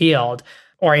different field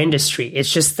or industry.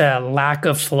 It's just the lack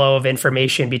of flow of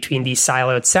information between these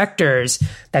siloed sectors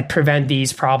that prevent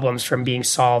these problems from being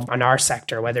solved on our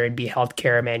sector, whether it be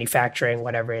healthcare, manufacturing,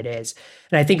 whatever it is.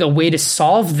 And I think a way to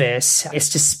solve this is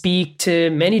to speak to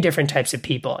many different types of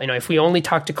people. If we only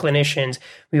talk to clinicians,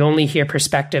 we only hear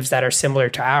perspectives that are similar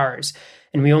to ours,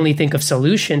 and we only think of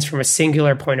solutions from a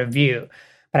singular point of view.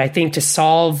 But I think to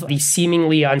solve these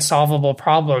seemingly unsolvable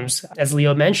problems, as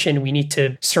Leo mentioned, we need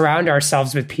to surround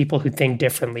ourselves with people who think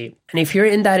differently. And if you're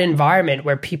in that environment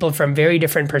where people from very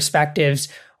different perspectives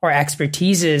or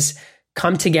expertises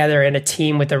come together in a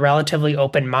team with a relatively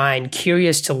open mind,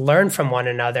 curious to learn from one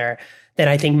another, then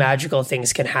I think magical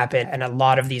things can happen and a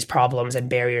lot of these problems and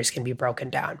barriers can be broken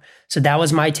down. So that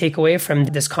was my takeaway from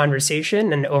this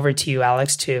conversation. And over to you,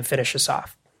 Alex, to finish us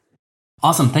off.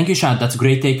 Awesome. Thank you, Shad. That's a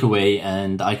great takeaway.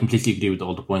 And I completely agree with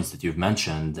all the points that you've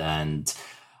mentioned. And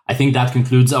I think that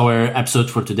concludes our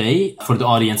episode for today. For the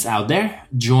audience out there,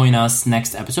 join us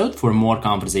next episode for more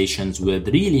conversations with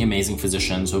really amazing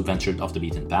physicians who ventured off the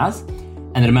beaten path.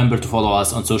 And remember to follow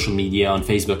us on social media on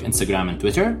Facebook, Instagram, and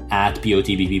Twitter at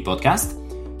POTBP Podcast.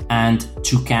 And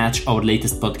to catch our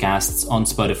latest podcasts on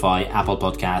Spotify, Apple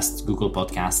Podcasts, Google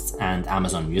Podcasts, and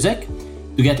Amazon Music.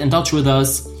 To get in touch with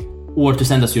us or to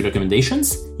send us your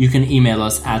recommendations, you can email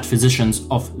us at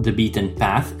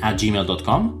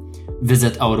physiciansofthebeatenpath@gmail.com.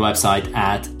 Visit our website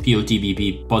at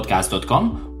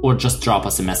potbppodcast.com or just drop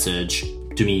us a message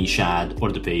to me, Shad,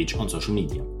 or the page on social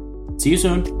media. See you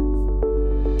soon.